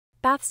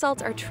Bath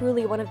salts are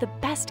truly one of the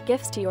best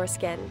gifts to your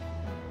skin.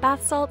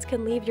 Bath salts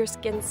can leave your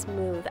skin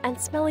smooth and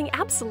smelling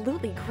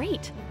absolutely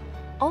great.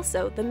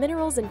 Also, the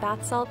minerals in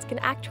bath salts can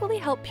actually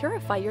help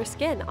purify your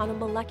skin on a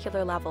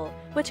molecular level,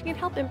 which can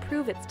help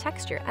improve its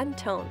texture and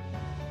tone.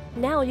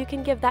 Now you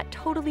can give that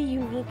totally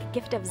unique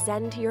gift of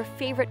zen to your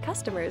favorite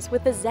customers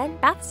with the Zen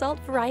Bath Salt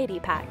Variety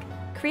Pack.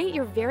 Create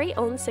your very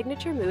own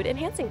signature mood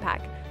enhancing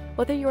pack.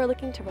 Whether you are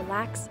looking to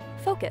relax,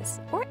 focus,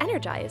 or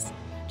energize,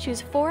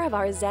 choose 4 of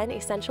our Zen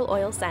essential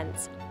oil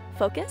scents: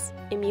 Focus,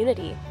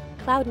 Immunity,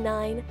 Cloud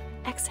 9,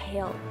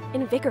 Exhale,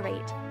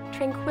 Invigorate,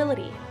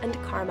 Tranquility, and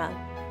Karma.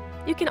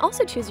 You can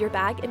also choose your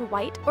bag in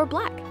white or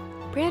black.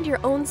 Brand your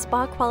own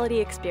spa quality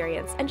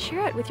experience and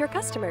share it with your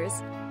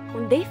customers.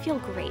 When they feel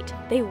great,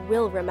 they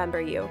will remember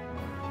you.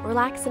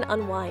 Relax and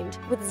unwind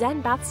with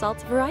Zen Bath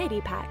Salts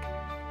Variety Pack.